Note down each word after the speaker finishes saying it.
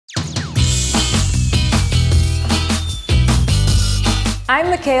I'm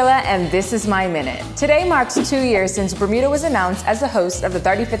Michaela, and this is my Minute. Today marks 2 years since Bermuda was announced as the host of the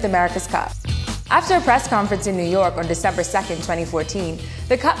 35th America's Cup. After a press conference in New York on December 2nd, 2014,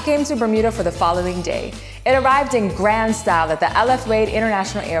 the Cup came to Bermuda for the following day. It arrived in grand style at the L.F. Wade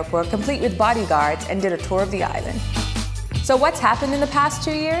International Airport, complete with bodyguards, and did a tour of the island. So what's happened in the past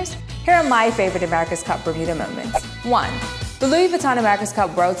 2 years? Here are my favorite America's Cup Bermuda moments. 1. The Louis Vuitton America's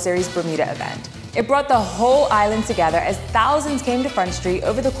Cup World Series Bermuda event. It brought the whole island together as thousands came to Front Street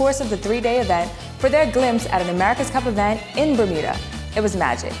over the course of the 3-day event for their glimpse at an America's Cup event in Bermuda. It was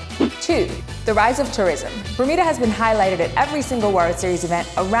magic. 2. The rise of tourism. Bermuda has been highlighted at every single World Series event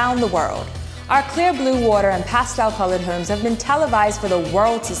around the world. Our clear blue water and pastel-colored homes have been televised for the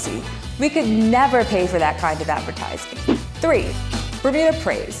world to see. We could never pay for that kind of advertising. 3. Bermuda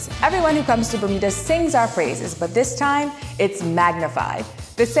praise. Everyone who comes to Bermuda sings our praises, but this time, it's magnified.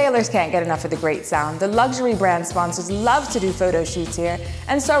 The sailors can't get enough of the great sound. The luxury brand sponsors love to do photo shoots here,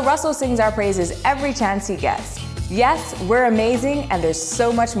 and so Russell sings our praises every chance he gets. Yes, we're amazing, and there's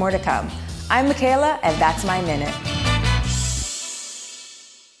so much more to come. I'm Michaela, and that's my Minute.